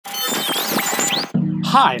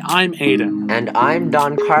Hi, I'm Aiden. And I'm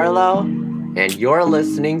Don Carlo, and you're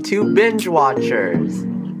listening to Binge Watchers.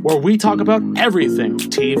 Where we talk about everything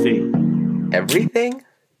TV. Everything?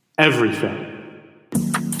 Everything.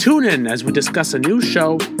 Tune in as we discuss a new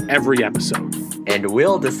show every episode. And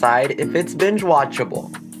we'll decide if it's binge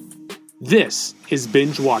watchable. This is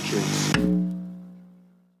Binge Watchers.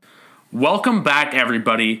 Welcome back,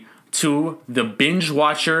 everybody, to the Binge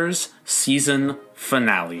Watchers season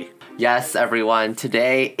finale. Yes, everyone.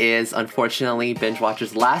 Today is, unfortunately, Binge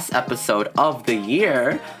Watchers' last episode of the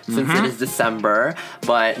year, since it is December.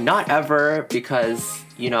 But not ever, because,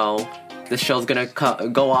 this show's gonna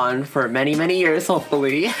go on for many, many years,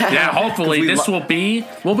 hopefully. Yeah, hopefully.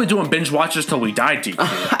 We'll be doing Binge Watchers till we die,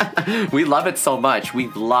 DQ. We love it so much. We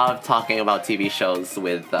love talking about TV shows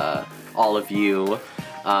with all of you.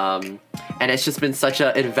 And it's just been such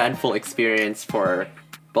an eventful experience for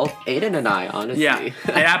both Aiden and I, honestly. Yeah,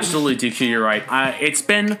 absolutely, DQ, you're right. It's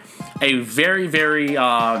been a very, very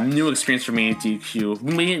new experience for me and DQ.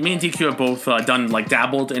 Me and DQ have both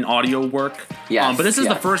dabbled in audio work. Yes, but this is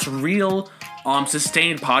the first real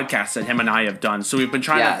sustained podcast that him and I have done. So we've been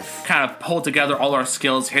trying to kind of pull together all our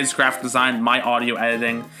skills, his graphic design, my audio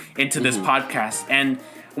editing, into this podcast. And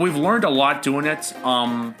we've learned a lot doing it.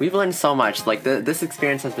 We've learned so much. This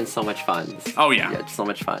experience has been so much fun. Oh, yeah. Yeah, so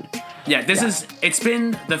much fun. Yeah, it's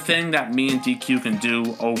been the thing that me and DQ can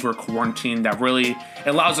do over quarantine that really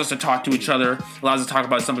allows us to talk to each other, allows us to talk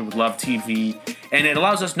about something we love, TV, and it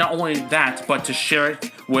allows us not only that, but to share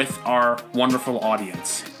it with our wonderful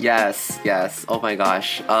audience. Yes. Oh my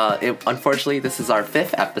gosh. Unfortunately, this is our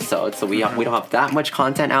 5th episode, so we don't have that much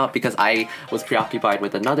content out because I was preoccupied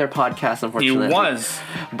with another podcast, unfortunately. He was.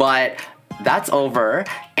 But that's over,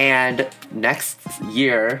 and next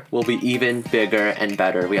year will be even bigger and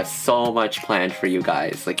better. We have so much planned for you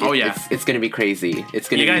guys. It's gonna be crazy. It's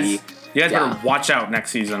gonna be. You guys better watch out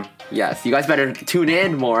next season. Yes, you guys better tune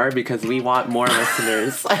in more because we want more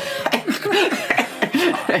listeners.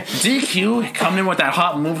 DQ coming in with that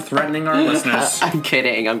hot move, threatening our listeners. I'm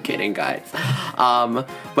kidding, guys.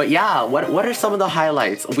 But yeah, what are some of the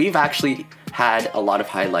highlights? We've actually had a lot of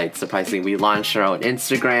highlights. Surprisingly, we launched our own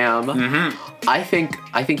Instagram. I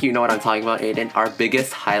think you know what I'm talking about, Aiden. Our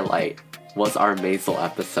biggest highlight was our Maisel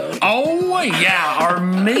episode. Oh yeah, our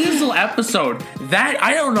Maisel episode. That,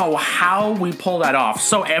 I don't know how we pull that off.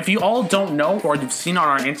 So if you all don't know or you've seen on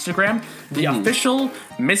our Instagram, the official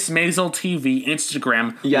Miss Maisel TV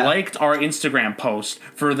Instagram liked our Instagram post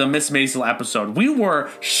for the Miss Maisel episode. We were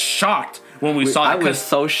shocked when we saw it. I was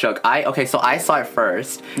so shook. So I saw it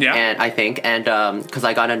first. Yeah. And because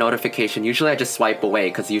I got a notification. Usually I just swipe away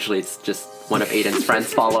because usually it's just one of Aiden's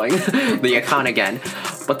friends following the account again.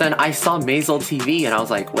 But then I saw Maisel TV and I was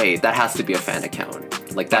like, wait, that has to be a fan account.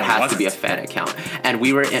 That has to be a fan account. And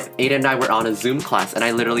Aiden and I were on a Zoom class, and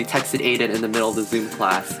I literally texted Aiden in the middle of the Zoom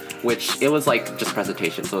class, which it was just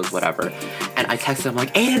presentation, so it was whatever. And I texted him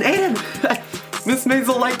Aiden, Miss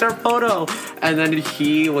Maisel liked our photo. And then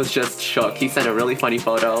he was just shook. He sent a really funny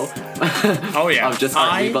photo. Oh yeah. Of just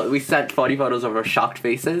we sent funny photos of our shocked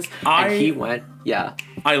faces. And he went,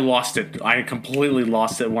 I lost it. I completely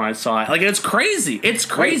lost it when I saw it. It's crazy. It's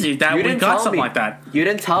crazy that we got something like that. You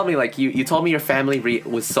didn't tell me. You told me your family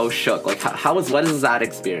was so shook. What is that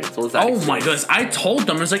experience? What was that experience? My goodness. I told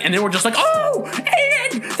them, and they were just like, oh,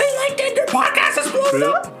 Aiden, they liked it. Their podcast is blowing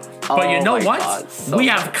up. But you know what? God, we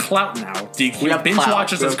have clout now, DQ. Binge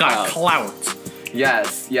Watchers has got clout.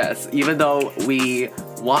 Yes. Even though we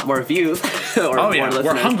want more views, more listeners.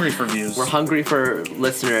 We're hungry for views. We're hungry for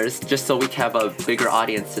listeners, just so we can have a bigger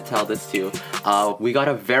audience to tell this to. We got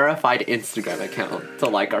a verified Instagram account to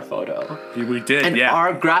like our photo. We did, and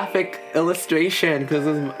our graphic illustration, because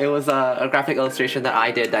it was a graphic illustration that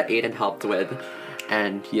I did that Aiden helped with,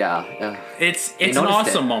 and it's an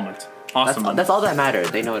awesome moment. That's all that mattered.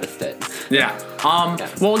 They noticed it. Yeah.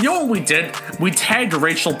 Well, you know what we did? We tagged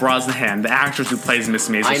Rachel Brosnahan, the actress who plays Miss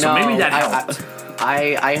Maisel. I know. So maybe that helped.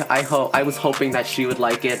 I was hoping that she would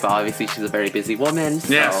like it, but obviously she's a very busy woman.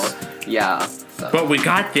 So, yes. Yeah. So. But we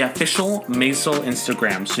got the official Maisel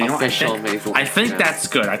Instagram. So I think that's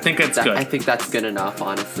good. I think it's good. I think that's good enough.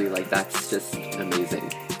 Honestly, that's just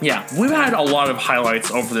amazing. Yeah, we've had a lot of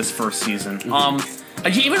highlights over this first season.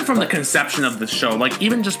 Even from the conception of the show,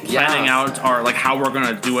 even just planning out our how we're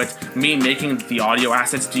gonna do it, me making the audio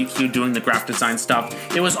assets, DQ doing the graphic design stuff,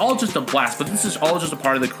 it was all just a blast. But this is all just a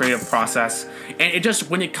part of the creative process, and it just,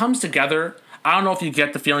 when it comes together, I don't know if you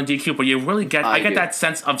get the feeling, DQ, but you really get, I get that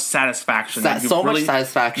sense of satisfaction. Much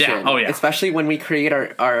satisfaction. Yeah, oh yeah. Especially when we create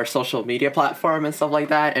our social media platform and stuff like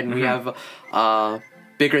that, and we have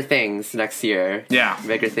bigger things next year. Yeah.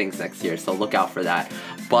 Bigger things next year, so look out for that.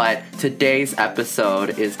 But today's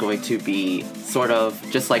episode is going to be sort of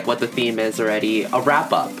just like what the theme is already, a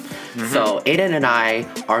wrap-up. So Aiden and I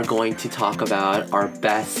are going to talk about our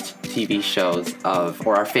best TV shows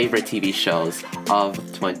or our favorite TV shows of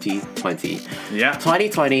 2020. Yeah.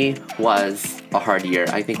 2020 was a hard year.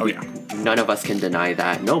 I think none of us can deny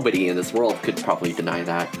that. Nobody in this world could probably deny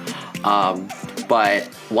that. But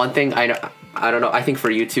one thing I don't know, I think for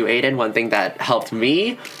you too, Aiden, one thing that helped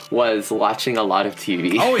me was watching a lot of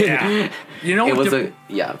TV. Oh, yeah. You know,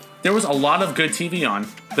 there was a lot of good TV on.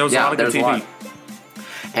 There was a lot of good TV.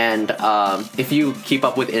 And if you keep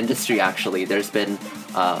up with industry, actually, there's been,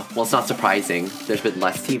 well, it's not surprising, there's been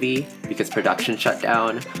less TV because production shut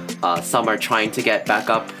down. Some are trying to get back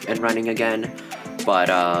up and running again. But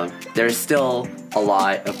there's still a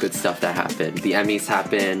lot of good stuff that happened. The Emmys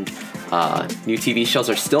happened. New TV shows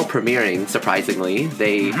are still premiering, surprisingly.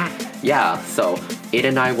 So Aiden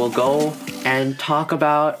and I will go and talk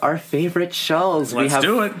about our favorite shows. Let's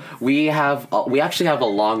do it. We actually have a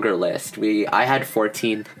longer list. I had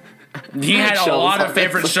 14. He had a lot of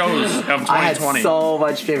favorite shows of 2020. I had so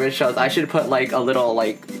much favorite shows. I should put like a little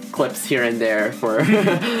like clips here and there for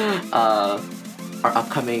our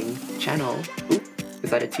upcoming channel. Ooh, is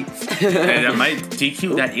that a tease? That might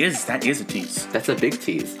DQ. That is a tease. That's a big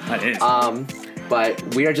tease. That is.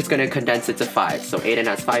 But we are just going to condense it to 5. So Aiden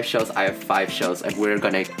has 5 shows, I have 5 shows, and we're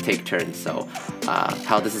going to take turns. So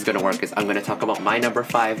how this is going to work is I'm going to talk about my number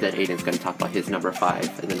 5, then Aiden's going to talk about his number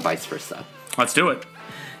 5, and then vice versa. Let's do it.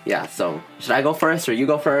 Yeah, so should I go first or you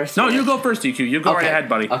go first? No, you go first, DQ. You go right ahead,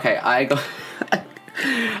 buddy. Okay, I go...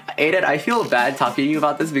 Aiden, I feel bad talking to you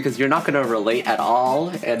about this because you're not going to relate at all,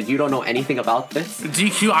 and you don't know anything about this.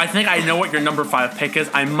 DQ, I think I know what your number 5 pick is.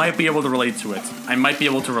 I might be able to relate to it.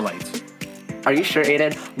 Are you sure,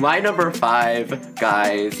 Aiden? My number 5,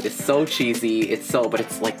 guys, is so cheesy. But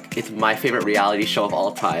it's my favorite reality show of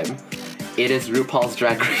all time. It is RuPaul's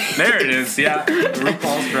Drag Race. There it is, yeah.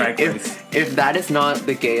 RuPaul's Drag Race. If that is not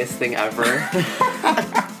the gayest thing ever,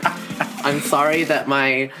 I'm sorry that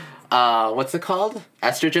my, what's it called?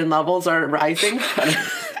 Estrogen levels are rising.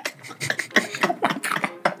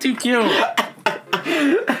 Too cute.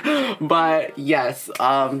 But yes,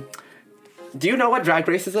 do you know what Drag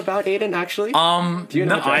Race is about, Aiden, actually? Do you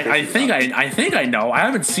know I think I know. I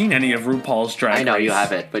haven't seen any of RuPaul's Drag Race. I know you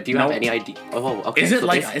haven't, but do you have any idea? Oh, okay. Is it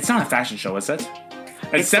like it's not a fashion show, is it?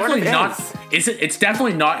 It's definitely not. Is it? It's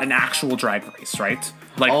definitely not an actual Drag Race, right?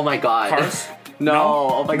 Like, oh my god. Cars? No.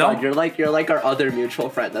 Oh my god. You're like our other mutual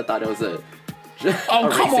friend that thought it was a Oh,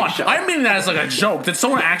 come on. Show. I mean that as like a joke. Did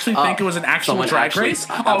someone actually think it was an actual Drag Race?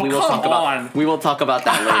 Oh, come on. We will talk about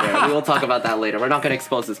that later. We're not going to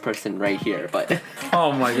expose this person right here, but...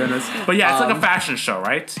 Oh my goodness. But yeah, it's like a fashion show,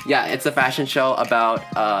 right? Yeah, it's a fashion show about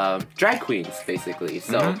drag queens, basically.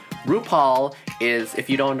 So RuPaul is, if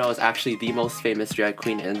you don't know, is actually the most famous drag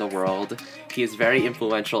queen in the world. He is very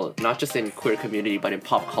influential, not just in queer community, but in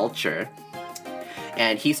pop culture.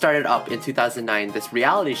 And he started up in 2009 this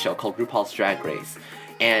reality show called RuPaul's Drag Race.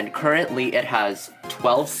 And currently it has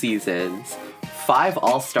 12 seasons, 5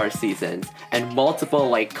 all-star seasons, and multiple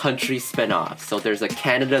like country spin-offs. So there's a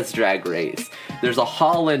Canada's Drag Race, there's a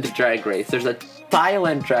Holland Drag Race, there's a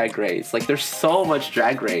Thailand Drag Race. Like there's so much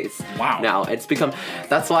Drag Race. Wow. Now it's become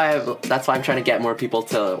that's why I'm trying to get more people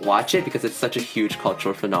to watch it, because it's such a huge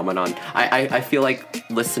cultural phenomenon. I feel like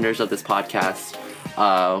listeners of this podcast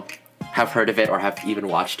have heard of it or have even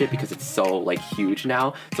watched it because it's so like huge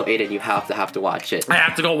now. So Aiden, you have to watch it. I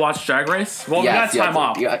have to go watch Drag Race? Well, yes, we got time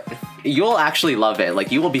off. You'll actually love it.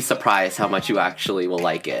 Like you will be surprised how much you actually will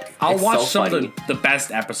like it. I'll watch some of the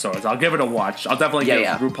best episodes. I'll give it a watch. I'll definitely give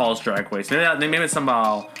RuPaul's Drag Race. Maybe it's some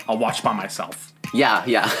I'll watch by myself. Yeah.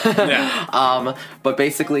 But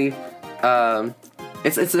basically,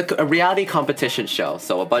 it's a reality competition show.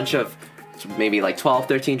 So a bunch of maybe like 12,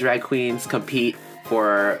 13 drag queens compete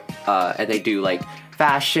for and they do like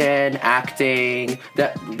fashion, acting.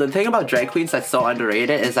 The thing about drag queens that's so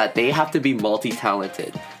underrated is that they have to be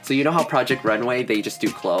multi-talented. So you know how Project Runway, they just do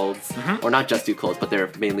clothes, or not just do clothes, but they're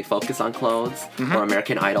mainly focused on clothes, or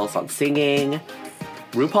American Idol's on singing.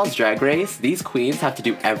 RuPaul's Drag Race, these queens have to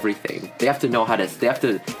do everything. They have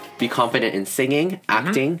to be confident in singing,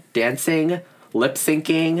 acting, dancing, lip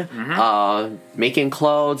syncing, making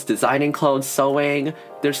clothes, designing clothes, sewing.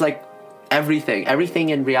 There's like everything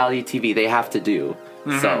in reality TV they have to do.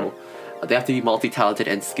 So they have to be multi-talented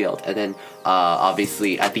and skilled. And then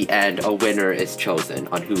obviously at the end a winner is chosen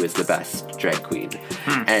on who is the best drag queen.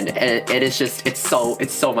 And it is just it's so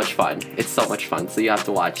much fun. It's so much fun. So you have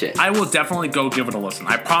to watch it. I will definitely go give it a listen.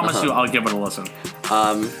 I promise you I'll give it a listen.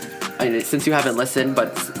 and since you haven't listened,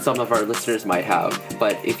 but some of our listeners might have,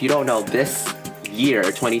 but if you don't know, this year,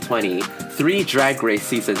 2020, 3 Drag Race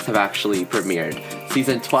seasons have actually premiered.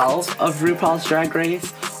 Season 12 of RuPaul's Drag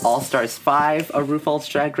Race, All Stars 5 of RuPaul's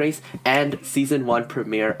Drag Race, and Season 1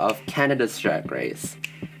 premiere of Canada's Drag Race.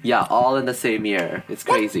 Yeah, all in the same year. It's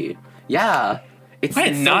crazy. What? Yeah. I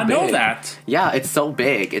did not know that. Yeah, it's so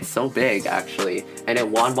big. It's so big, actually. And it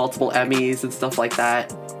won multiple Emmys and stuff like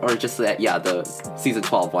that. Or just that, yeah, the Season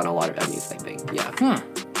 12 won a lot of Emmys, I think. Yeah.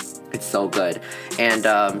 It's so good. And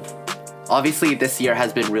obviously this year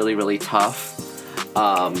has been really, really tough.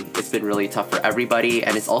 It's been really tough for everybody.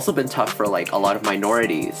 And it's also been tough for, like, a lot of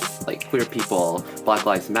minorities. Like, queer people, Black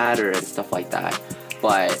Lives Matter, and stuff like that.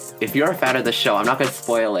 But if you're a fan of the show, I'm not going to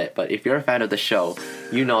spoil it, but if you're a fan of the show,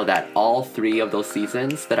 you know that all 3 of those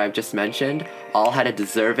seasons that I've just mentioned all had a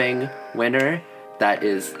deserving winner that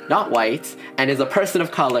is not white and is a person of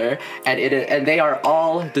color, and they are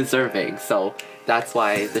all deserving. So that's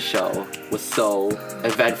why the show was so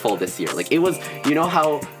eventful this year. Like, it was, you know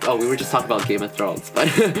how, we were just talking about Game of Thrones, but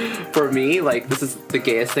for me, like, this is the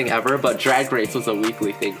gayest thing ever, but Drag Race was a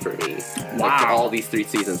weekly thing for me. Wow. Like, for all these 3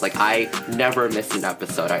 seasons. Like, I never missed an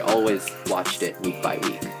episode. I always watched it week by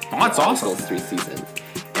week. Oh, that's awesome. Those 3 seasons.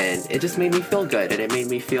 And it just made me feel good, and it made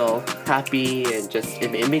me feel happy, and just,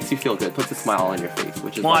 it makes you feel good. Puts a smile on your face,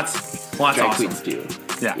 which is what that's drag awesome. queens do.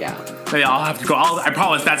 Yeah. Maybe I'll have to go. I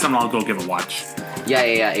promise that's something I'll go give a watch.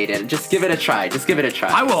 Yeah, Aiden. Just give it a try.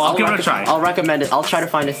 I will. I'll give it a try. I'll recommend it. I'll try to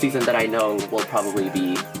find a season that I know will probably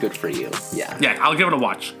be good for you. Yeah. Yeah, I'll give it a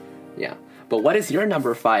watch. Yeah. But what is your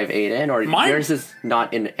number 5, Aiden? Or yours is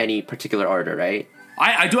not in any particular order, right?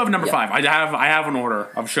 I do have a number 5. I have an order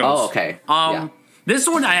of shows. Oh, okay. This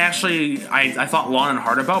one I thought long and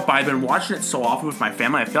hard about, but I've been watching it so often with my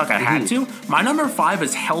family, I feel like I had to. My number 5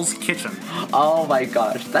 is Hell's Kitchen. Oh my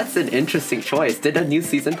gosh, that's an interesting choice. Did a new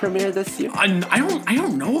season premiere this year? I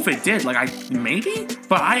don't know if it did. Like, maybe,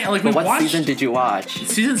 but what season did you watch?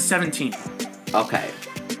 Season 17. Okay.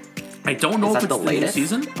 I don't know if it's the latest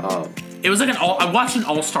season. Oh. It was like I watched an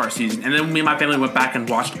all-star season, and then me and my family went back and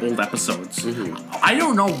watched old episodes. I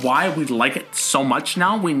don't know why we like it so much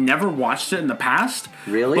now. We never watched it in the past.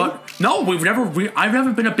 Really? But no, I've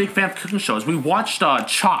never been a big fan of cooking shows. We watched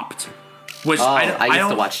Chopped, which I used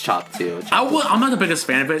to watch Chopped too. I'm not the biggest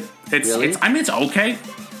fan of it. Really? It's okay.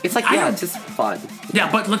 It's like, it's just fun.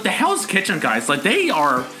 Yeah, but like the Hell's Kitchen guys, like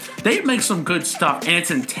they make some good stuff, and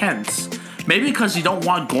it's intense. Maybe because you don't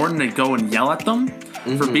want Gordon to go and yell at them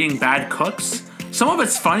for being bad cooks. Some of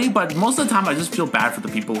it's funny, but most of the time I just feel bad for the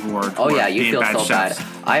people who are you being feel bad so chefs.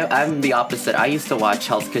 bad. I'm the opposite. I used to watch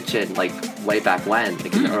Hell's Kitchen like way back when,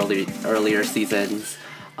 like in earlier seasons,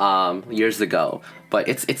 years ago. But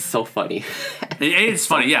it's so funny. It's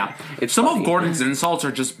funny, yeah. Some of Gordon's insults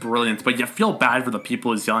are just brilliant, but you feel bad for the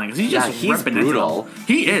people he's yelling because he's brutal.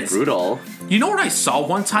 He is brutal. You know what I saw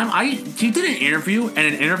one time? He did an interview, and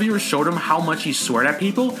an interviewer showed him how much he swore at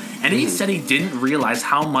people, and he said he didn't realize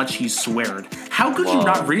how much he sweared. How could you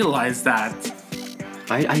not realize that?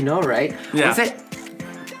 I know, right? Yeah.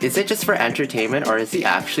 Is it just for entertainment, or is he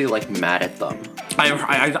actually like mad at them?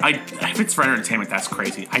 If it's for entertainment, that's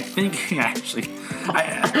crazy. I think he actually,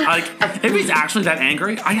 if he's actually that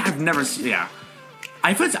angry, I've never seen. Yeah,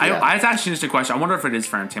 it's actually just a question. I wonder if it is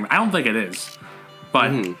for entertainment. I don't think it is,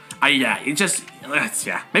 but maybe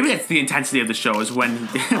that's the intensity of the show is when.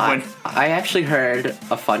 I actually heard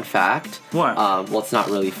a fun fact. What? Well, it's not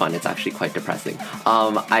really fun. It's actually quite depressing.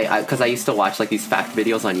 Because I used to watch like these fact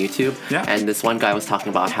videos on YouTube. Yeah. And this one guy was talking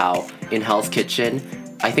about how in Hell's Kitchen,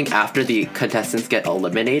 I think after the contestants get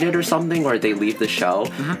eliminated or something, or they leave the show,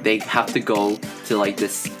 they have to go to like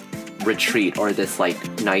this retreat or this like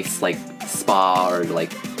nice like spa or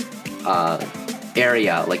like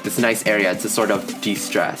area, like this nice area to sort of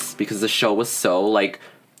de-stress, because the show was so like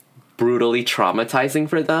brutally traumatizing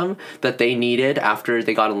for them that they needed, after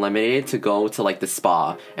they got eliminated, to go to like the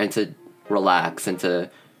spa and to relax and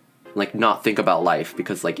to like not think about life,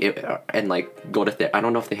 because like and like go to I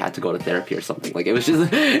don't know if they had to go to therapy or something. Like it was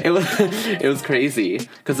just it was crazy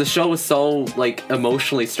because the show was so like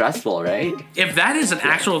emotionally stressful, right? If that is an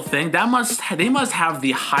actual thing, they must have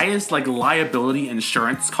the highest like liability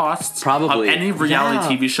insurance costs probably of any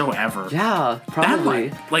reality TV show ever. Yeah,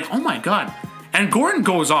 probably. Like, oh my god. And Gordon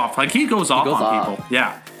goes off. Like he goes off on people.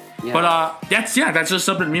 Yeah. But that's just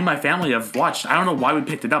something me and my family have watched. I don't know why we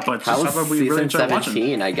picked it up, but it's just something we really enjoyed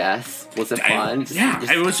watching. I guess. Was it fun?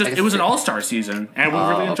 It was an all-star season, and we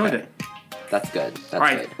really enjoyed it. That's good. That's All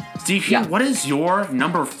right, good. DQ, Yeah. what is your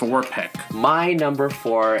number 4 pick? My number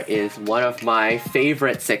 4 is one of my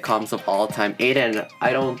favorite sitcoms of all time. Aiden,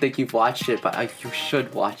 I don't think you've watched it, but you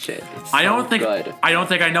should watch it. It's so I don't think good.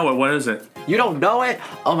 I know it. What is it? You don't know it?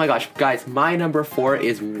 Oh my gosh, guys, my number 4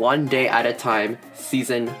 is One Day at a Time,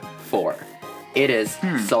 season 4. It is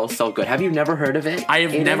so good. Have you never heard of it? I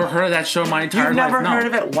have Aiden? never heard of that show in my entire You've life. never No. heard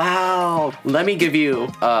of it? Wow. Let me give you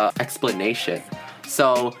an explanation.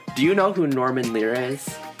 So, do you know who Norman Lear is,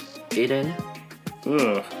 Aiden?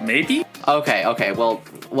 Ugh, maybe? Okay. Well,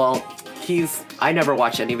 I never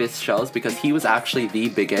watched any of his shows because he was actually the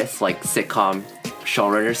biggest like sitcom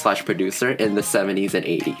showrunner / producer in the 70s and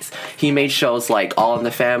 80s. He made shows like All in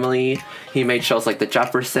the Family. He made shows like The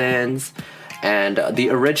Jeffersons and the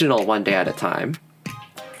original One Day at a Time.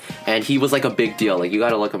 And he was like a big deal. Like, you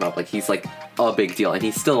gotta look him up. Like, he's like a big deal, and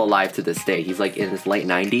he's still alive to this day. He's like in his late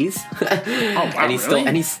 90s. Oh, wow, and he's really?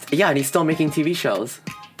 and he's still making TV shows.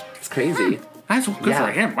 It's crazy. That's good Yeah.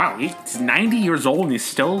 for him. Wow, he's 90 years old and he's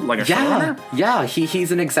still like a showrunner? Yeah,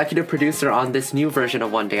 he's an executive producer on this new version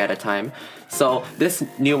of One Day at a Time. So this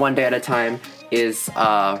new One Day at a Time is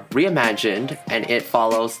reimagined, and it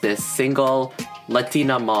follows this single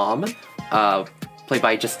Latina mom, played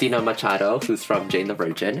by Justina Machado, who's from Jane the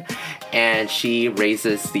Virgin, and she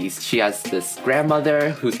has this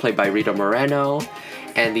grandmother who's played by Rita Moreno,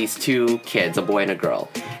 and these 2 kids, a boy and a girl.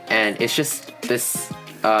 And it's just this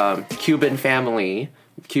Cuban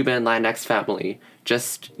Latinx family,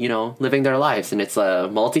 just, living their lives. And it's a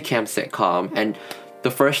multicam sitcom. And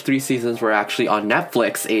the first 3 seasons were actually on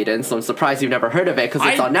Netflix, Aiden, so I'm surprised you've never heard of it because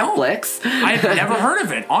it's on Netflix. I've never heard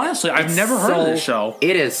of it. Honestly, I've never heard of this show.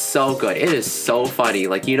 It is so good. It is so funny.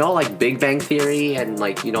 Like, like Big Bang Theory and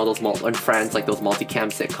like, those and Friends, like those multicam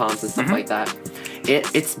sitcoms and stuff like that.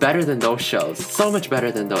 It's better than those shows. So much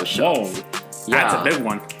better than those shows. Whoa, that's a big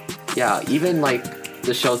one. Yeah, even like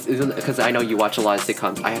the shows, because I know you watch a lot of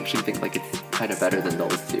sitcoms, I actually think like it's kind of better than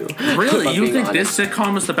those 2. Really? If I'm You being think honest. this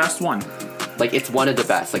sitcom is the best one? Like, it's one of the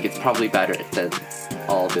best. Like, it's probably better than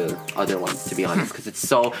all the other ones, to be honest,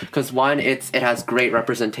 because one, it has great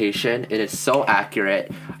representation. It is so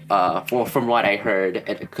accurate, from what I heard,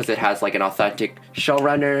 because it has like an authentic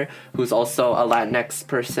showrunner who's also a Latinx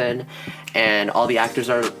person, and all the actors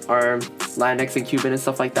are Latinx and Cuban and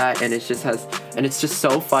stuff like that. And it's just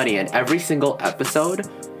so funny, and every single episode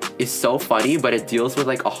is so funny, but it deals with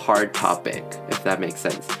like a hard topic, if that makes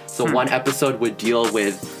sense. So one episode would deal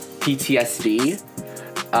with PTSD.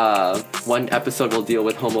 One episode will deal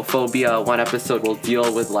with homophobia. One episode will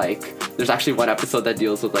deal with there's actually one episode that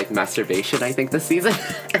deals with like masturbation, I think, this season.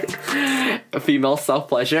 Female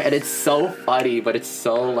self-pleasure. And it's so funny, but it's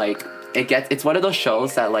so like, it's one of those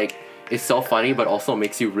shows that like is so funny, but also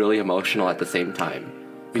makes you really emotional at the same time.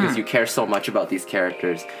 Because you care so much about these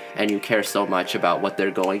characters and you care so much about what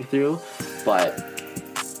they're going through, but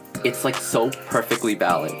it's like so perfectly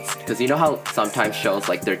balanced. Because you know how sometimes shows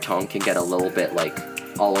like their tone can get a little bit like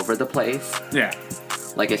all over the place? Yeah.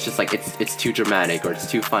 Like it's just like it's too dramatic or it's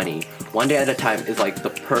too funny. One Day at a Time is like the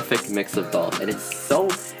perfect mix of both, and it's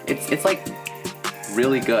like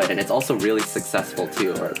really good, and it's also really successful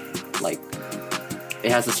too. Or like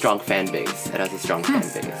it has a strong fan base. All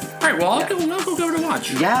right, well, I'll go give it a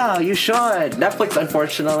watch. Yeah, you should. Netflix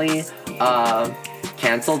unfortunately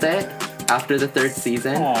canceled it after the 3rd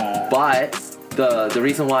season. Aww. But the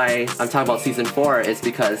reason why I'm talking about season 4 is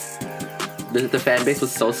because the fan base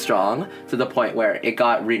was so strong to the point where it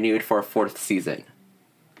got renewed for a 4th season.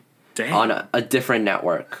 Dang. On a different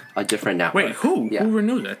network. Wait, who? Yeah. Who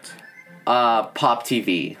renewed it? Pop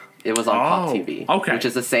TV. It was on Pop Oh, TV. okay. Which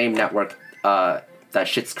is the same network that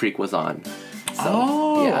Schitt's Creek was on.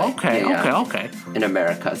 So, Okay. In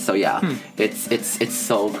America. So yeah, it's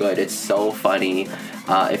so good. It's so funny.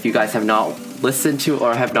 If you guys have not listened to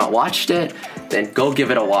or have not watched it, then go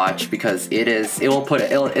give it a watch because it's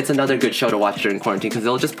another good show to watch during quarantine because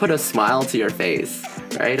it'll just put a smile to your face,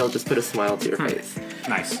 right? It'll just put a smile to your face.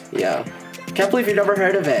 Nice. Yeah. Can't believe you've never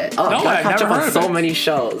heard of it. Oh, No, you gotta I've catch never up heard on of so it. many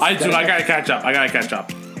shows. I gotta catch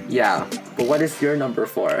up. Yeah. But what is your number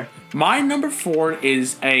 4? My number 4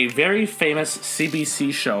 is a very famous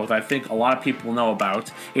CBC show that I think a lot of people know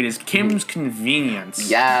about. It is Kim's Convenience.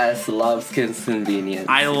 Yes, loves Kim's Convenience.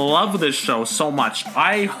 I love this show so much.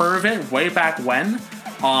 I heard of it way back when.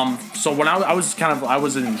 So when I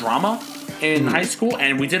was in drama in high school,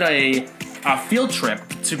 and we did a field trip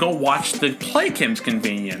to go watch the play Kim's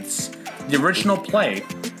Convenience, the original play,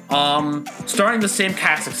 starring the same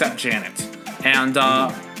cast except Janet. And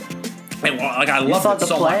And, like, I You loved saw it the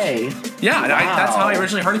so play. much. Yeah, that's how I Wow.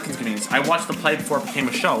 originally heard of Kim's Convenience. I watched the play before it became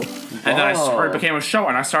a show, and then I Whoa. heard it became a show,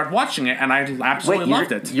 and I started watching it, and I absolutely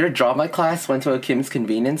loved it. Your drama class went to a Kim's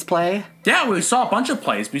Convenience play? Yeah, we saw a bunch of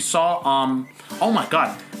plays. We saw, oh my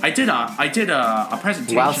god, I did a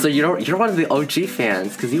presentation. Wow, so you're one of the OG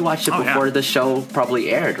fans because you watched it Oh, yeah. before the show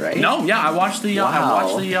probably aired, right? No, yeah, I watched the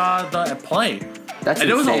the play. That's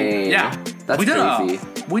And it was insane. That's we did crazy.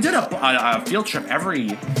 we did a field trip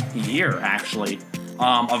every year actually,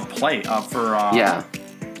 of play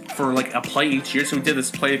for like a play each year. So we did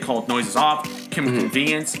this play called Noises Off, Kim's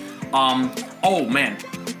Convenience. Oh man,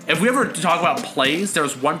 if we ever talk about plays, there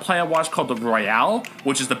was one play I watched called The Royale,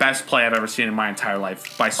 which is the best play I've ever seen in my entire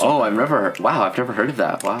life by Oh, I've never heard of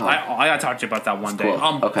that. Wow. I gotta talk to you about that one day.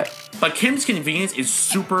 Cool. Okay. But Kim's Convenience is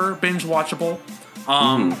super binge watchable.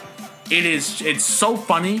 It's so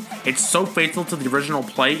funny. It's so faithful to the original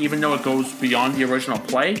play, even though it goes beyond the original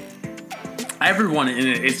play. Everyone in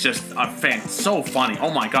it is just a fan. So funny.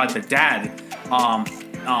 Oh my god, the dad.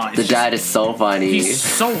 The dad is so funny. He's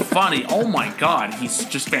so funny. Oh my god, he's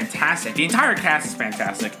just fantastic. The entire cast is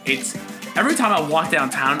fantastic. It's every time I walk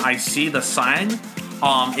downtown, I see the sign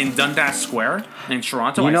in Dundas Square in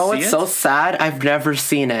Toronto. You know I see what's it. so sad? I've never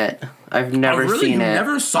seen it. I've never Oh, really? seen You it.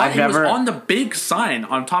 never saw I've it? It never, was on the big sign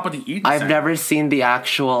on top of the Eden I've Center. never seen the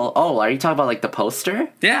actual. Oh, are you talking about like the poster?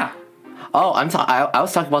 Yeah. Oh, I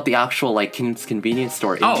was talking about the actual like Kim's Convenience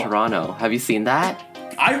store in Oh. Toronto. Have you seen that?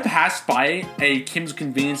 I've passed by a Kim's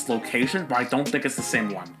Convenience location, but I don't think it's the same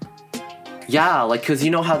one. Yeah, like because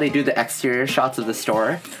you know how they do the exterior shots of the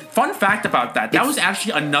store. Fun fact about that, that It's- was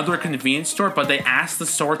actually another convenience store, but they asked the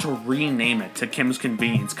store to rename it to Kim's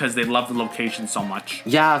Convenience because they love the location so much.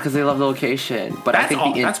 Yeah, because they love the location. But I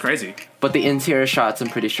think That's crazy. but the interior shots, I'm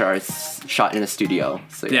pretty sure, are shot in a studio.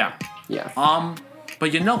 So Yeah. yeah.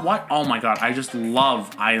 But you know what? Oh my god, I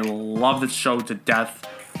love this show to death.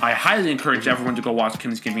 I highly encourage everyone to go watch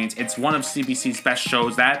Kim's Convenience. It's one of CBC's best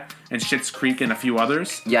shows, that and Schitt's Creek and a few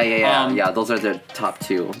others. Yeah. Those are the top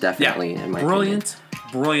two, definitely. In my brilliant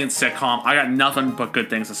sitcom. I got nothing but good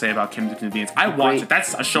things to say about Kim's Convenience. I watch Great- it.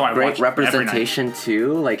 That's a show I Great watch every night. representation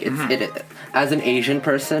too. Like it as an Asian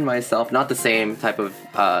person myself, not the same type of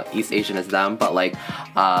East Asian as them, but like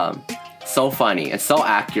so funny and so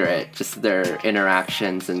accurate. Just their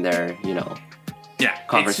interactions and their Yeah,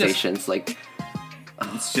 conversations.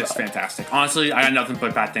 It's just fantastic. Honestly, I got nothing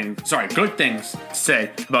but good things to say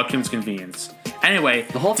about Kim's Convenience. Anyway,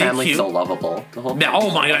 The whole family's DQ so lovable. The whole Yeah, oh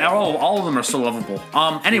my god, all of them are so lovable.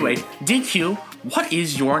 Anyway, DQ, what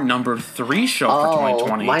is your number 3 show for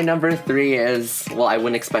 2020? My number 3 is, well, I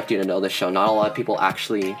wouldn't expect you to know this show. Not a lot of people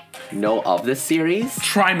actually know of this series.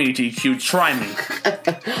 Try me, DQ, try me.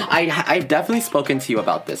 I've definitely spoken to you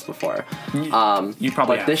about this before. You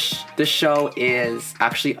probably But have. this show is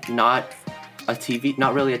actually not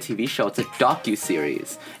really a TV show. It's a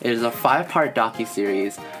docu-series. It is a 5-part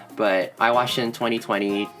docu-series, but I watched it in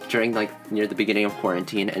 2020 during near the beginning of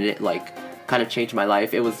quarantine, and it kind of changed my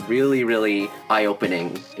life. It was really, really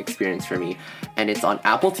eye-opening experience for me. And it's on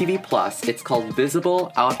Apple TV Plus. It's called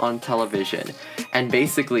Visible Out on Television. And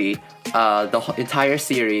basically, the entire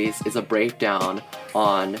series is a breakdown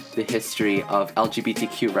on the history of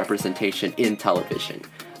LGBTQ representation in television.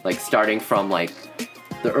 Starting from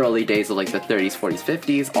the early days of the 30s, 40s,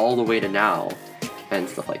 50s, all the way to now, and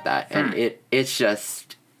stuff like that. And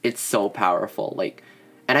it's so powerful.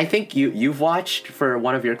 And I think you've watched, for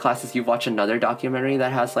one of your classes, you've watched another documentary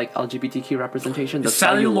that has LGBTQ representation. The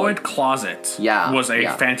Celluloid Closet was a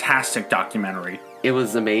fantastic documentary. It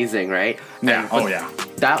was amazing, right? Yeah, yeah.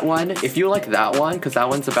 That one, if you like that one, because that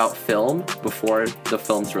one's about film before the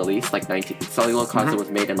film's released, Celluloid Closet was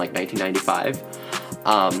made in 1995.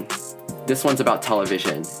 This one's about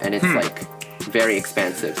television, and it's very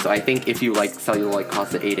expansive. So I think if you like Celluloid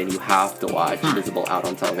Closet 8, and you have to watch Visible Out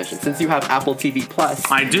on Television, since you have Apple TV Plus.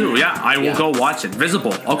 I do, yeah. I will go watch it.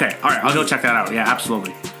 Visible. Okay, all right. I'll go check that out. Yeah,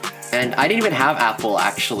 absolutely. And I didn't even have Apple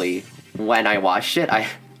actually when I watched it. I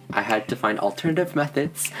had to find alternative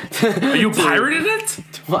methods. You pirated it?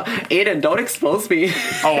 Aiden, don't expose me.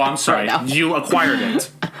 Oh, I'm sorry. Right now. You acquired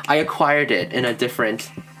it. I acquired it in a different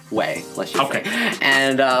way, let's just Okay. say.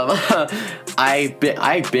 And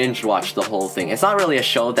I binge watched the whole thing. It's not really a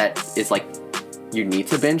show that is you need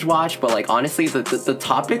to binge watch, but honestly, the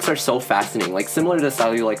topics are so fascinating. Similar to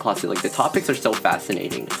Celluloid Closet, the topics are so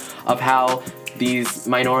fascinating of how these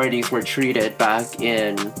minorities were treated back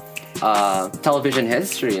in television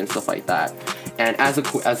history and stuff like that. And as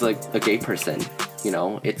a gay person,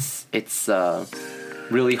 it's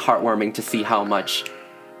really heartwarming to see how much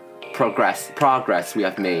progress we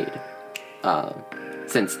have made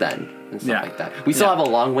since then. and stuff like that. We still have a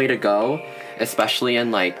long way to go, especially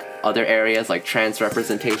in like other areas like trans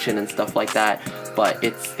representation and stuff like that. But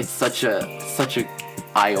it's such a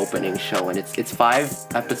eye-opening show, and it's 5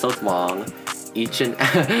 episodes long, each an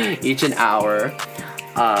hour.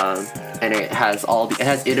 And it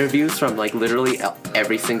has interviews from like literally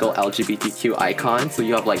every single LGBTQ icon. So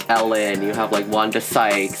you have like Ellen, you have like Wanda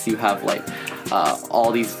Sykes, you have like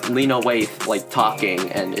all these Lena Waithe like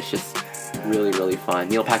talking, and it's just really, really fun.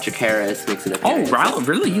 Neil Patrick Harris makes an appearance. Oh,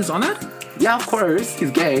 really? He's on that? Yeah, of course.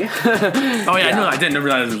 He's gay. Oh yeah, I knew. I didn't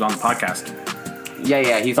realize he was on the podcast.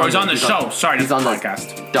 Yeah, he's on the show. Sorry, he's on the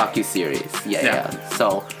podcast docuseries. Yeah.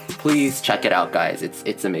 So please check it out, guys.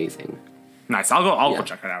 It's amazing. Nice. I'll go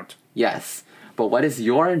check it out. Yes. But what is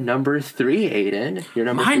your number 3, Aiden? Your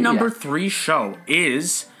number My 3, number 3 show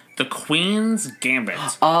is The Queen's Gambit.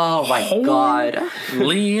 Oh my god.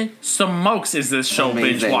 Holy smokes, is this show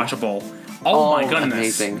binge Amazing. watchable. Oh my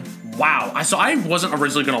goodness. Amazing. Wow. So I wasn't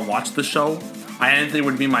originally going to watch the show. I didn't think it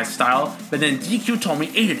would be my style. But then DQ told me,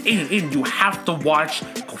 Aiden, you have to watch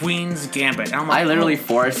Queen's Gambit. And I'm like, I literally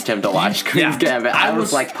forced him to watch Queen's Gambit. I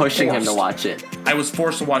was like pushing him to watch it. I was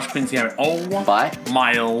forced to watch Queen's Gambit. Oh but,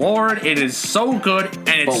 my lord, it is so good, and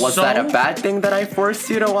it's But was that a bad thing that I forced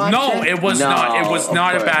you to watch No, it was not. It was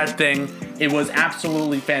not course. a bad thing. It was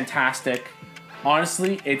absolutely fantastic.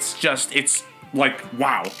 Honestly, it's like,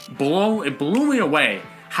 wow. It blew me away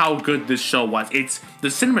how good this show was. It's the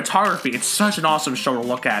cinematography. It's such an awesome show to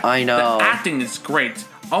look at. I know. The acting is great.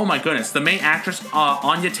 Oh my goodness. The main actress,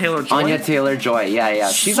 Anya Taylor-Joy. Anya Taylor-Joy, yeah.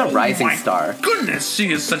 She's a rising star. Goodness,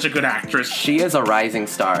 she is such a good actress. She is a rising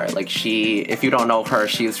star. Like if you don't know her,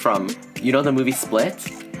 she's from, you know the movie Split?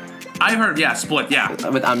 I've heard, Split, yeah.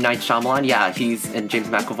 With M. Night Shyamalan, and James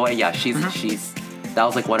McAvoy, she's that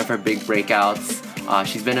was like one of her big breakouts.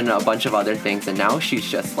 She's been in a bunch of other things, and now she's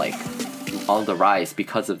just like on the rise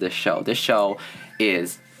because of this show. This show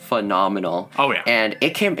is phenomenal. Oh yeah. And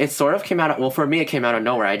it sort of came out of, well, for me it came out of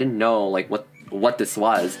nowhere. I didn't know like what this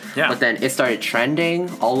was. Yeah. But then it started trending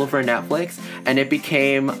all over Netflix, and it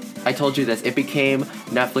became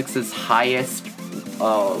Netflix's highest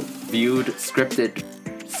viewed scripted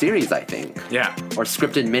series, I think. Yeah. Or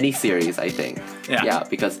scripted miniseries, I think. Yeah. Yeah,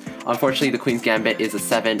 because unfortunately The Queen's Gambit is a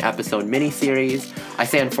 7-episode miniseries. I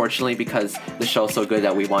say unfortunately because the show's so good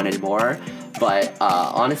that we wanted more. But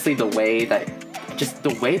honestly, the way that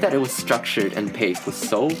it was structured and paced was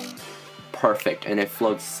so perfect, and it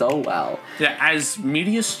flowed so well. Yeah, as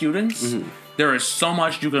media students, there is so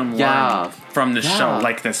much you can learn Yeah. from the show.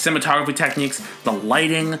 Like the cinematography techniques, the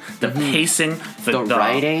lighting, the pacing, the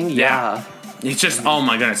writing, yeah. It's just, oh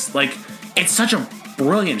my goodness. Like, it's such a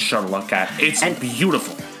brilliant show to look at. It's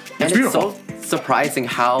beautiful. It's beautiful. It's so surprising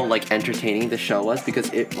how like entertaining the show was,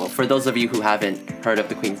 because for those of you who haven't heard of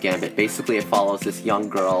The Queen's Gambit, basically it follows this young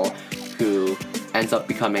girl who ends up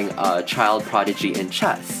becoming a child prodigy in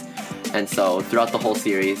chess. And so throughout the whole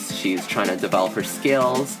series, she's trying to develop her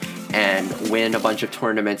skills and win a bunch of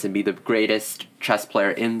tournaments and be the greatest chess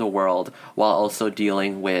player in the world, while also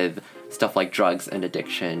dealing with stuff like drugs and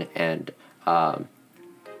addiction and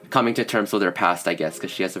coming to terms with her past, I guess,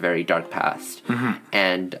 because she has a very dark past.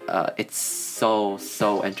 And it's so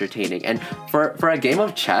entertaining. And for a game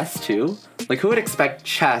of chess too, like who would expect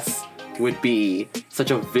chess would be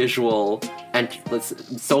such a visual and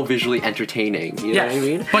so visually entertaining, you know what I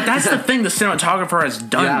mean? But that's the thing the cinematographer has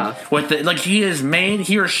done with the, like,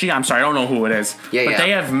 he or she, I'm sorry, I don't know who it is, but they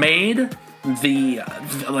have made the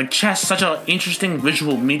like chess such an interesting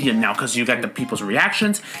visual medium now, because you got the people's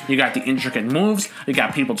reactions, you got the intricate moves, you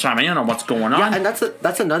got people chiming in on what's going on. Yeah, and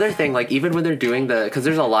that's another thing. Like even when they're doing because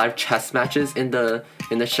there's a lot of chess matches in the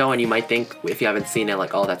show, and you might think, if you haven't seen it,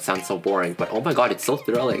 like, oh, that sounds so boring, but oh my god, it's so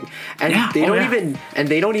thrilling. And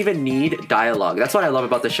they don't even need dialogue. That's what I love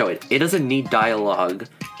about the show. It doesn't need dialogue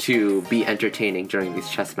to be entertaining during these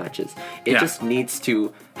chess matches. It just needs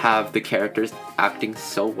to have the characters acting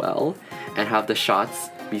so well and have the shots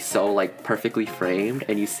be so like perfectly framed,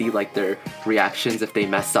 and you see like their reactions if they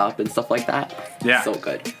mess up and stuff like that. Yeah. So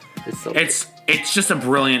good. It's so good. It's just a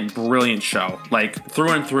brilliant show. Like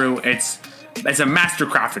through and through, it's a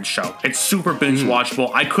master-crafted show. It's super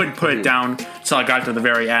binge-watchable. I couldn't put it down till I got to the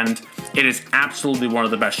very end. It is absolutely one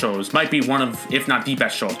of the best shows. Might be one of, if not the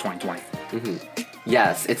best show of 2020.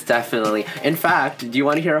 Yes, it's definitely. In fact, do you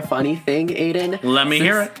want to hear a funny thing, Aiden? Let me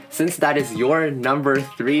hear it. Since that is your number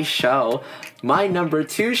 3 show, my number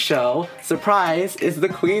 2 show, surprise, is The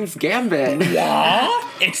Queen's Gambit. What?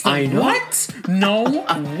 It's the what? No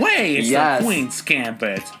way! It's Yes. The Queen's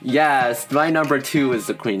Gambit. Yes, my number 2 is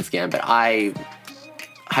The Queen's Gambit. I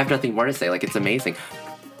have nothing more to say. Like, it's amazing.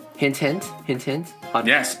 Hint, hint.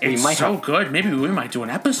 Yes, it's so good. Maybe we might do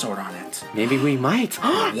an episode on it. Maybe we might.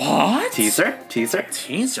 What? Teaser? Teaser.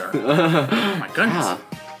 Oh my goodness. Yeah.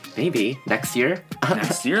 Maybe. Next year?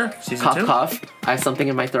 Next year? Season Cough, 2? cough. I have something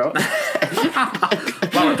in my throat. Wow,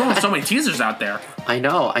 we're throwing so many teasers out there. I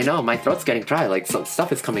know. My throat's getting dry. Like, some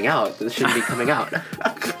stuff is coming out. This shouldn't be coming out.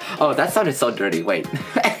 Oh, that sounded so dirty. Wait.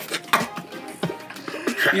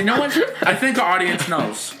 You know what? I think our audience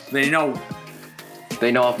knows. They know.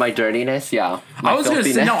 They know of my dirtiness? Yeah. I was gonna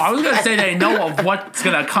say they know of what's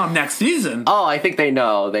gonna come next season. Oh, I think they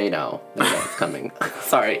know. They know it's coming.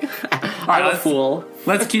 Sorry. I'm a fool.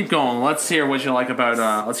 Let's keep going. Let's hear what you like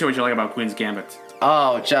about Queen's Gambit.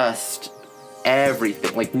 Oh, just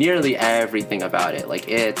everything. Like, nearly everything about it. Like,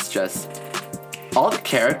 it's just... All the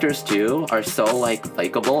characters, too, are so, like,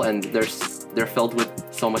 likable, and they're filled with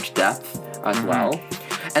so much depth as well.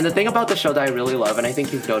 And the thing about the show that I really love, and I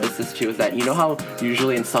think you've noticed this too, is that you know how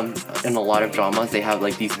usually in a lot of dramas they have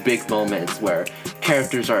like these big moments where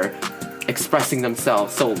characters are expressing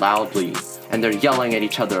themselves so loudly and they're yelling at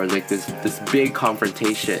each other, like this big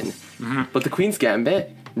confrontation. But the Queen's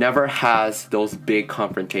Gambit never has those big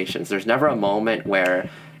confrontations. There's never a moment where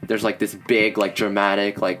there's like this big, like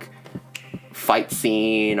dramatic, like fight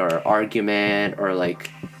scene or argument or like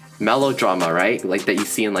melodrama, right? Like that you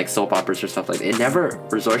see in like soap operas or stuff like that. It never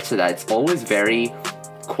resorts to that. It's always very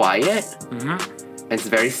quiet. It's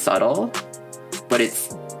very subtle, but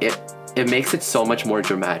it makes it so much more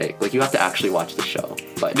dramatic. Like you have to actually watch the show,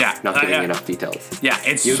 but not giving enough details. Yeah,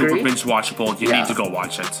 it's super binge watchable. You need to go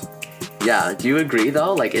watch it. Yeah, do you agree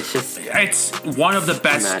though? Like it's one of the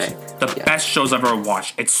best best shows I've ever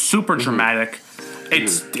watched. It's super dramatic.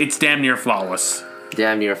 It's damn near flawless.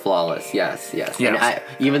 Damn near flawless, yes. And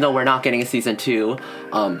even though we're not getting a season 2,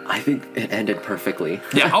 I think it ended perfectly.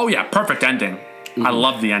 Perfect ending. I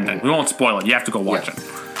love the ending. We won't spoil it. You have to go watch it.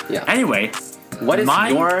 Yeah. Anyway, what is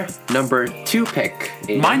your number 2 pick,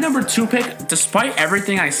 Aiden? My number 2 pick, despite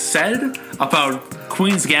everything I said about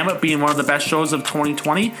Queen's Gambit being one of the best shows of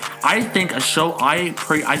 2020, I think a show I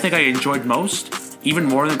think I enjoyed most, even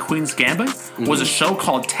more than Queen's Gambit, was a show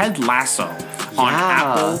called Ted Lasso on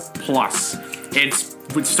Apple Plus. It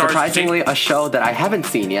stars surprisingly a show that I haven't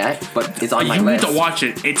seen yet, but is on my list. You need to watch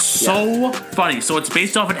it. It's so funny. So it's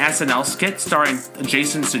based off an SNL skit starring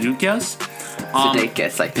Jason Sudeikis.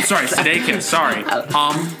 Sudeikis, I think. Sorry, Sudeikis. Sorry.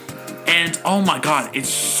 And oh my god, it's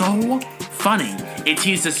so funny.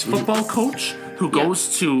 He's this football coach who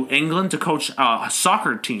goes to England to coach a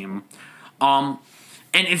soccer team. And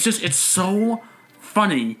it's so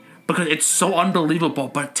funny because it's so unbelievable,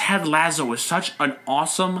 but Ted Lasso is such an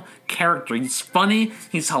awesome character. He's funny,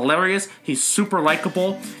 he's hilarious, he's super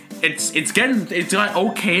likable. It got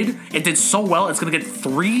okayed. It did so well. It's gonna get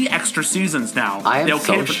 3 extra seasons now. I am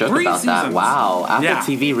so shook about that. Wow, Apple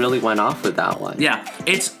TV really went off with that one. Yeah,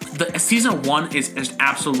 season 1 is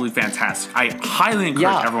absolutely fantastic. I highly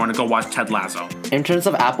encourage everyone to go watch Ted Lasso. In terms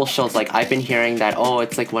of Apple shows, like I've been hearing that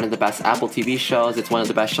it's like one of the best Apple TV shows. It's one of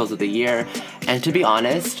the best shows of the year. And to be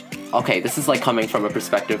honest, okay, this is like coming from a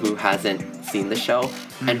perspective who hasn't seen the show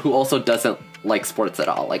and who also doesn't like sports at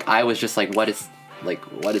all. Like I was just like, what is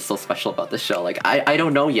so special about this show? Like I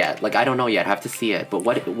don't know yet. I have to see it. But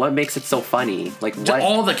what makes it so funny? Like what?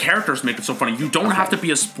 All the characters make it so funny. You don't have to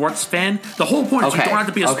be a sports fan. The whole point is you don't have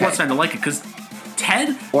to be a sports fan to like it, because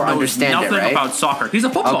Ted knows nothing about soccer. He's a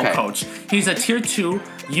football coach. He's a tier 2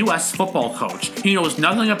 U.S. football coach. He knows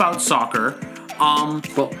nothing about soccer.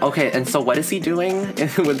 And so what is he doing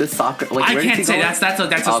with this soccer? Like, I can't say that's a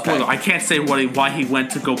spoiler. Okay. I can't say why he went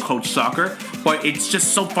to go coach soccer, but it's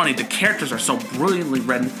just so funny. The characters are so brilliantly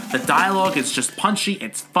written. The dialogue is just punchy.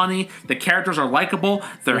 It's funny. The characters are likable.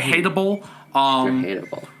 They're hateable. They're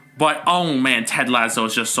hateable. But oh man, Ted Lasso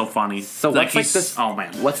is just so funny. So what's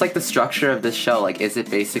like the structure of this show? Like, is it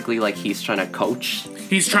basically like he's trying to coach?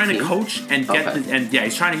 He's trying to coach and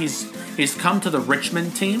he's come to the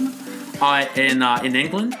Richmond team in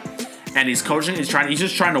England, and he's coaching. He's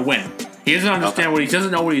just trying to win. He doesn't understand he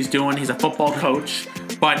doesn't know what he's doing. He's a football coach,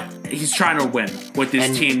 but he's trying to win with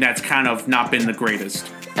this team that's kind of not been the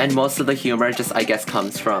greatest. And most of the humor just, I guess,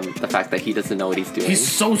 comes from the fact that he doesn't know what he's doing. He's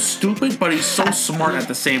so stupid, but he's so smart at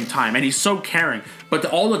the same time, and he's so caring. But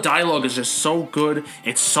all the dialogue is just so good.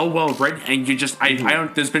 It's so well written, and you just,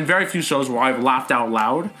 there's been very few shows where I've laughed out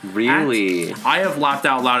loud. Really? I have laughed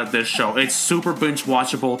out loud at this show. It's super binge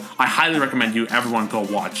watchable. I highly recommend everyone go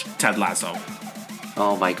watch Ted Lasso.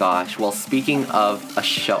 Oh my gosh. Well, speaking of a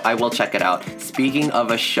show, I will check it out. Speaking of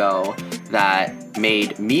a show that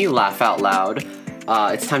made me laugh out loud,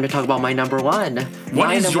 it's time to talk about my number 1.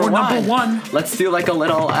 What is your number 1? Let's do like a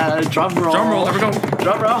little drum roll. Drum roll, there we go.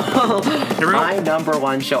 Drum roll. Here we go. My number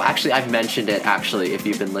 1 show. Actually, I've mentioned it, if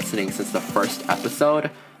you've been listening since the first episode.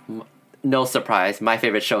 no surprise, my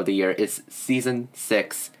favorite show of the year is season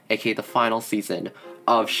 6, aka the final season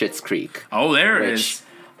of Schitt's Creek. Oh, there it which, is.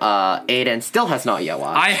 Aiden still has not yet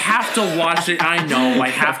watched. I have to watch it. I know. I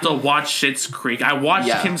have to watch Schitt's Creek. I watched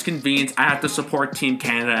Yeah. Kim's Convenience. I have to support Team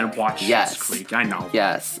Canada and watch Yes. Schitt's Creek. I know.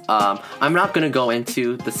 Yes. I'm not gonna go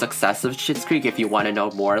into the success of Schitt's Creek. If you want to know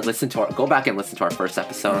more, go back and listen to our first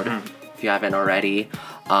episode if you haven't already.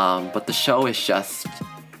 But the show is just,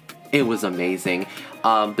 it was amazing.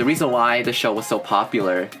 The reason why the show was so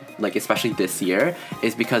popular, like especially this year,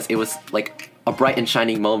 is because it was like a bright and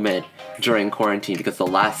shining moment during quarantine, because the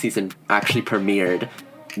last season actually premiered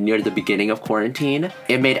near the beginning of quarantine.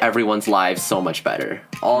 It made everyone's lives so much better.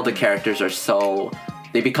 All the characters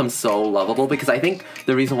they become so lovable, because I think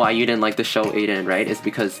the reason why you didn't like the show, Aiden, right, is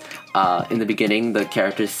because in the beginning the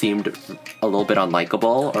characters seemed a little bit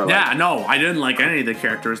unlikable. Or Yeah, no, I didn't like any of the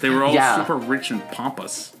characters. They were all super rich and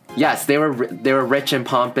pompous. Yes, they were rich and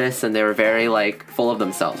pompous, and they were very like full of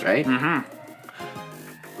themselves, right? Mm-hmm.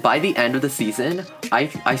 By the end of the season,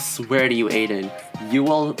 I swear to you, Aiden, you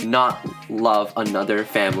will not love another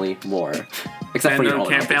family more, except for your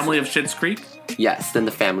own family of Schitt's Creek. Yes, than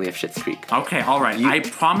the family of Schitt's Creek. Okay, all right. I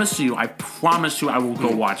promise you, I will go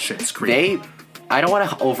watch Schitt's Creek. I don't want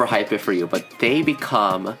to overhype it for you, but they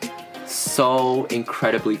become so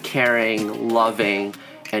incredibly caring, loving,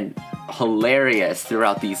 and hilarious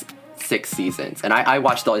throughout these 6 seasons. And I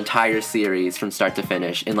watched the entire series from start to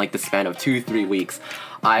finish in like the span of 2-3 weeks.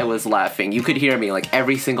 I was laughing. You could hear me like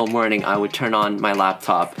every single morning. I would turn on my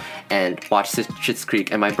laptop and watch Schitt's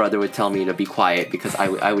Creek, and my brother would tell me to be quiet because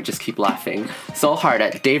I would just keep laughing so hard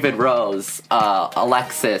at David Rose,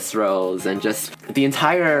 Alexis Rose, and just the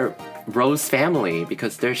entire Rose family,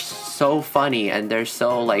 because they're so funny and they're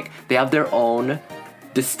so like, they have their own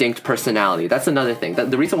distinct personality. That's another thing.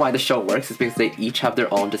 The reason why the show works is because they each have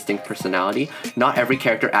their own distinct personality. Not every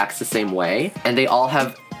character acts the same way, and they all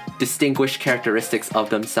have distinguished characteristics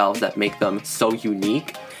of themselves that make them so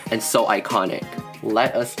unique and so iconic.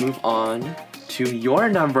 Let us move on to your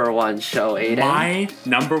number one show, Aiden. My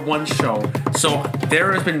number one show. So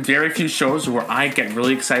there has been very few shows where I get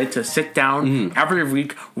really excited to sit down every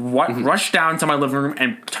week, rush down to my living room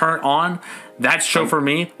and turn on. That show for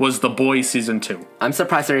me was The Boys Season 2. I'm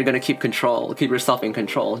surprised that you're going to keep yourself in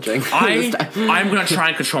control during this time. I'm going to try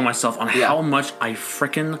and control myself on how much I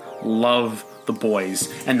freaking love The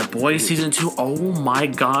Boys. And The Boys Season 2, oh my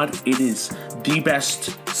god, it is the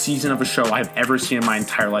best season of a show I've ever seen in my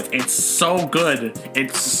entire life. It's so good.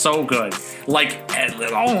 It's so good. Like, I can't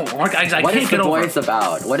get over it. What is The Boys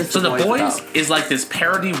about? So The Boys is like this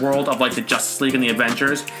parody world of like the Justice League and the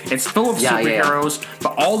Avengers. It's full of superheroes,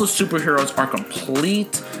 but all the superheroes are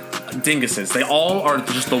complete dinguses. They all are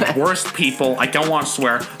just the worst people. I don't want to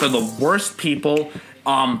swear. They're the worst people.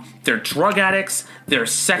 They're drug addicts, they're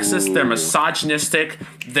sexist, they're misogynistic,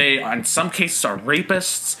 they, in some cases, are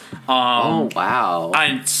rapists. Oh, wow.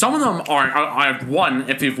 And some of them are one,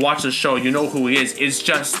 if you've watched the show, you know who he is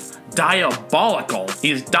just diabolical.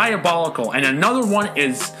 He's diabolical. And another one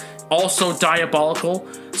is also diabolical.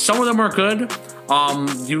 Some of them are good.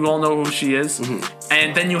 You all know who she is.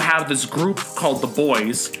 And then you have this group called The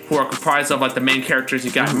Boys, who are comprised of like the main characters.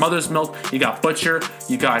 You got Mother's Milk, you got Butcher,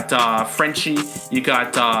 you got Frenchie, you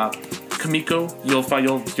got Kamiko.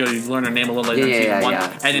 You'll learn her name a little later in season 1.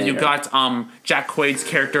 And then you got Jack Quaid's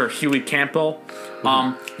character, Huey Campbell.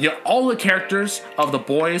 All the characters of The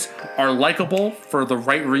Boys are likable for the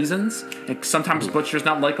right reasons. Like, sometimes Butcher's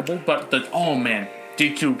not likable, but oh man,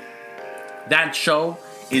 DQ, that show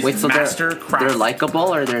is mastercraft. They're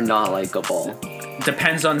likable or they're not likable?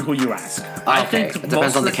 Depends on who you ask. I think it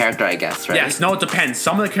depends on the character, I guess, right? Yes, no, it depends.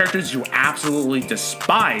 Some of the characters you absolutely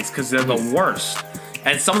despise because they're the worst.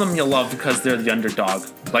 And some of them you love because they're the underdog.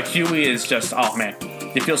 Like Huey is just, oh man,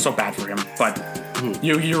 you feel so bad for him, but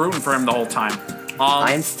you're rooting for him the whole time.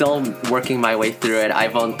 I'm still working my way through it.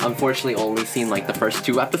 I've unfortunately only seen like the first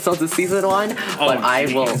 2 episodes of season 1, but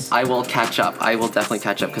I will catch up. I will definitely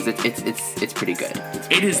catch up because it's pretty good.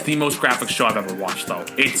 It is the most graphic show I've ever watched, though.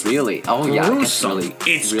 It's really gruesome.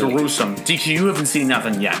 It's really gruesome. DQ, you haven't seen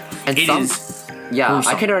nothing yet. And gruesome.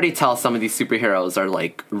 I can already tell some of these superheroes are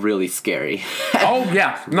like really scary. Oh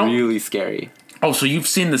yeah, no, really scary. Oh, so you've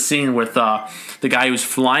seen the scene with the guy who's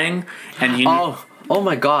flying, and oh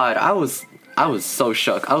my god, I was so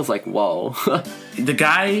shook. I was like, whoa. The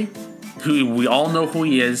guy who we all know who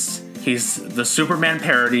he is. He's the Superman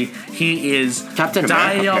parody. He is Captain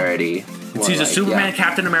America parody. He's a Superman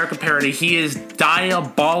Captain America parody. He is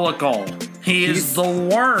diabolical. He's the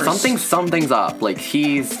worst. Something's up. Like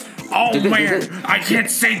he's Oh man, I can't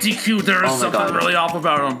say DQ. There is something really off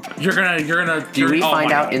about him. You're gonna. Do we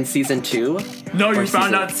find out in season 2? No, you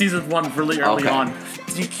found out season 1 really early on.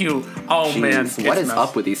 DQ. Oh Jeez, man, what is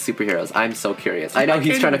up with these superheroes? I'm so curious. I know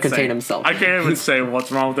he's trying to contain himself. I can't even say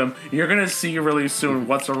what's wrong with him. You're gonna see really soon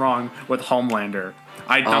what's wrong with Homelander.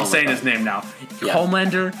 I'm saying his name now. Yeah.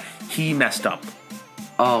 Homelander, he messed up.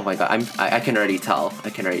 Oh my god, I can already tell.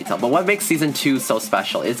 But what makes season 2 so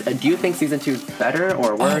special? Do you think season 2 is better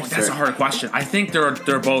or worse? Oh, that's a hard question. I think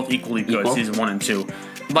they're both equally good. Season 1 and 2.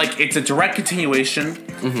 Like it's a direct continuation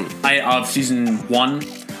of season 1.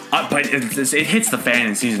 But it hits the fan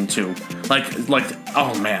in season 2. Like,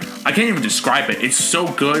 oh man, I can't even describe it. It's so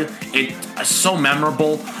good. It's so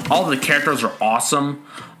memorable. All of the characters are awesome.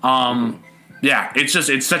 Yeah,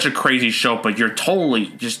 it's such a crazy show, but you're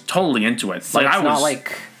totally into it. So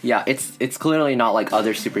like it's clearly not like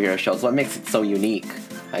other superhero shows. What makes it so unique?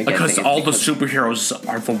 Because the superheroes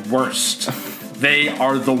are the worst. They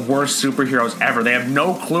are the worst superheroes ever. They have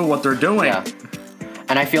no clue what they're doing. Yeah.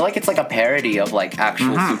 And I feel like it's like a parody of like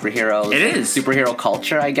actual superheroes. It is superhero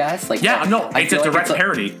culture, I guess. Like it's a direct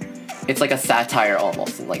parody. It's like a satire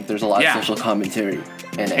almost. Like there's a lot of social commentary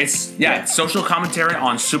in it. It's social commentary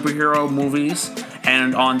on superhero movies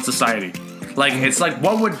and on society. Like it's like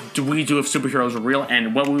what would we do if superheroes were real?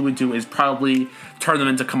 And what we would do is probably turn them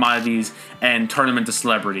into commodities and turn them into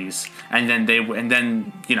celebrities. And then they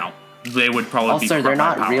would probably be they're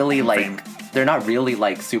not really like. They're not really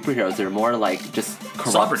like superheroes. They're more like just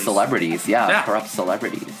corrupt celebrities. Yeah, corrupt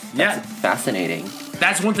celebrities. That's fascinating.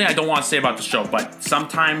 That's one thing I don't want to say about the show, but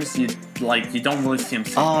sometimes you don't really see him.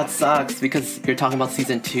 Oh, it sucks because you're talking about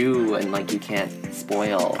season 2 and like you can't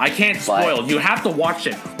spoil. I can't spoil. You have to watch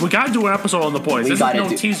it. We gotta do an episode on The Boys. This is no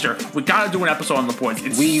teaser. We gotta do an episode on The Boys.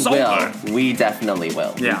 We definitely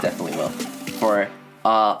will. Yeah. We definitely will. For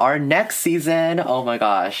our next season, oh my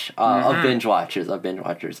gosh, of binge watchers.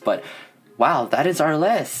 But wow, that is our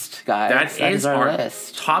list, guys. That is our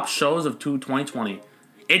list. Top shows of 2020.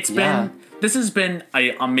 This has been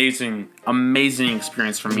an amazing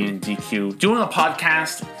experience for me and DQ. Doing a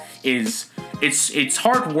podcast it's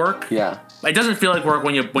hard work. Yeah. It doesn't feel like work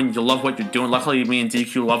when you love what you're doing. Luckily, me and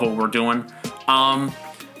DQ love what we're doing.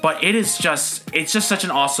 But it's just such an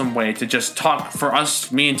awesome way to just talk for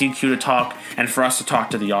us, me and DQ to talk, and for us to talk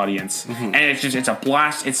to the audience. And it's a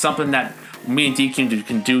blast. It's something that me and DQ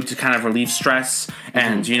can do to kind of relieve stress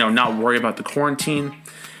and not worry about the quarantine.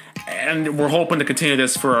 And we're hoping to continue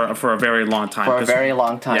this for a very long time. For a very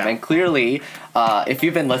long time. Yeah. And clearly, if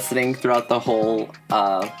you've been listening throughout the whole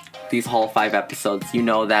these whole 5 episodes, you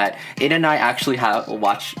know that Aiden and I actually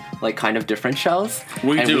watch like kind of different shows.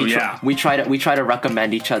 We try to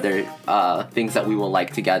recommend each other things that we will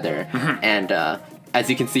like together. And as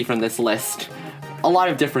you can see from this list, a lot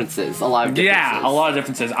of differences. Yeah, a lot of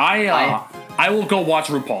differences. I will go watch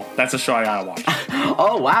RuPaul. That's a show I gotta watch.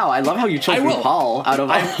 Oh wow, I love how you chose RuPaul out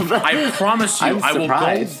of all of them. I promise you,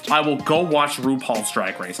 I will go watch RuPaul's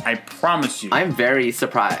Drag Race. I promise you. I'm very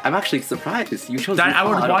surprised. I'm actually surprised you chose that. RuPaul. I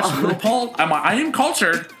would watch RuPaul. I am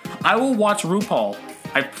cultured. I will watch RuPaul.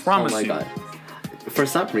 I promise you. Oh my god. For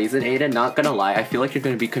some reason, Aiden, not gonna lie, I feel like you're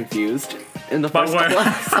gonna be confused in the first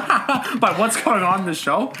couple. But what's going on in the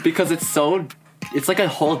show? Because it's like a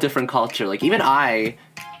whole different culture. Like even I,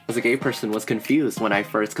 as a gay person, was confused when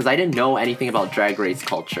because I didn't know anything about Drag Race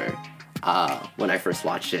culture when I first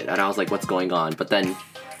watched it, and I was like, what's going on? But then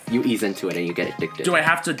you ease into it and you get addicted. Do I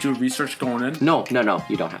have to do research going in? No,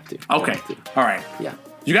 you don't have to. Okay, all right. Yeah.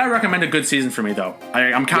 You gotta recommend a good season for me, though.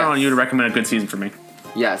 I'm counting on you to recommend a good season for me.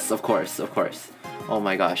 Yes, of course. Oh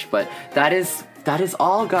my gosh, but that is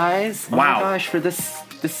all, guys. Oh my gosh, for this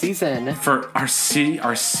season. For our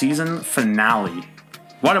season finale.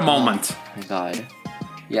 What a moment. Oh my god.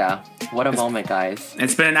 Yeah, what a moment, guys.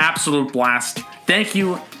 It's been an absolute blast. Thank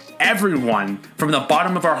you, everyone, from the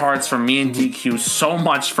bottom of our hearts, from me and DQ, so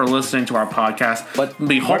much for listening to our podcast. But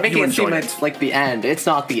we hope you enjoyed it. It's like the end. It's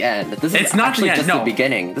not the end. This is just the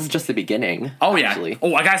beginning. This is just the beginning. Oh, yeah. Actually.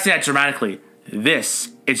 Oh, I gotta say that dramatically. This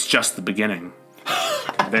is just the beginning.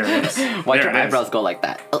 There it is. Why'd your eyebrows go like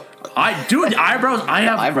that? Eyebrows. I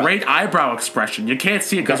have great eyebrow expression. You can't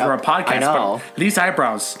see it because we're a podcast. I know. But these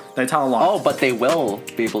eyebrows, they tell a lot. Oh, but they will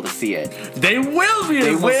be able to see it. They will be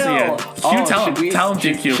able to see it. Tell them,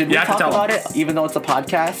 DQ. Should we talk about it, even though it's a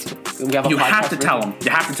podcast? You have to tell them.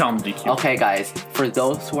 You have to tell them, DQ. Okay, guys. For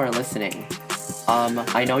those who are listening,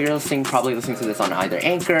 I know you're probably listening to this on either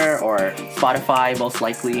Anchor or Spotify, most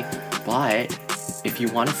likely, but if you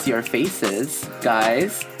want to see our faces,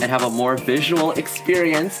 guys, and have a more visual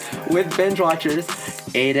experience with binge watchers,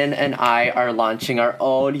 Aiden and I are launching our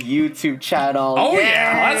own YouTube channel. Oh, yay!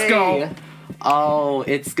 Yeah, let's go. Oh,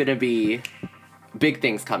 it's gonna be big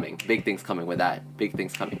things coming. Big things coming with that. Big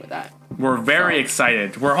things coming with that. We're very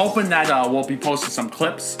excited. We're hoping that we'll be posting some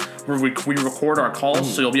clips where we record our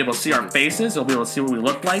calls, so you'll be able to see our faces. You'll be able to see what we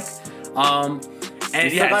look like. And We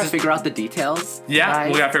still gotta figure out the details. Yeah,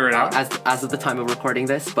 guys, we gotta figure it out. As of the time of recording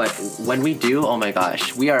this, but when we do, oh my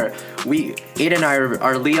gosh, Aiden and I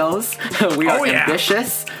are Leos. We are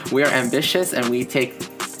ambitious. We are ambitious, and we take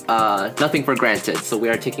nothing for granted. So we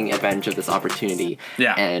are taking advantage of this opportunity.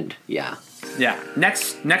 Yeah. And yeah. Yeah.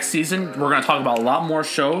 Next season, we're gonna talk about a lot more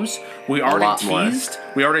shows. We already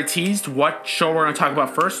teased what show we're gonna talk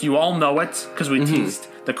about first. You all know it because we teased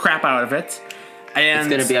the crap out of it.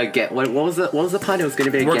 And it's gonna be what was the pun? It was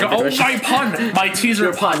gonna be a gambit. My pun! My teaser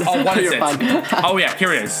Your pun. Oh, what is Your it? pun. Oh yeah,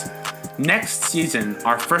 here it is. Next season,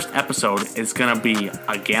 our first episode is gonna be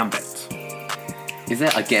a gambit. Is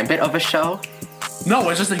it a gambit of a show? No,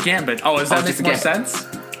 it's just a gambit. Oh, does that make more sense?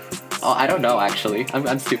 Oh, I don't know actually.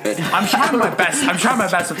 I'm stupid. I'm trying my best. I'm trying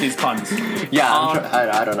my best with these puns. Yeah,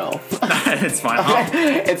 I don't know. It's fine.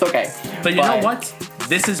 It's okay. But you know what?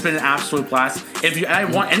 This has been an absolute blast. If you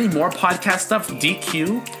want any more podcast stuff,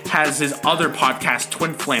 DQ has his other podcast,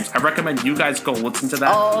 Twin Flames. I recommend you guys go listen to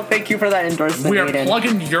that. Oh, thank you for that endorsement. We are Aiden.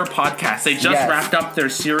 plugging your podcast. They just wrapped up their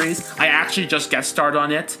series. I actually just guest starred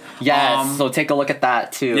on it. Yes, so take a look at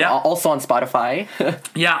that too. Yeah. Also on Spotify.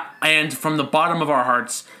 Yeah, and from the bottom of our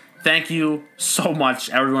hearts, thank you so much,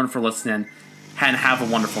 everyone, for listening, and have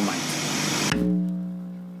a wonderful night.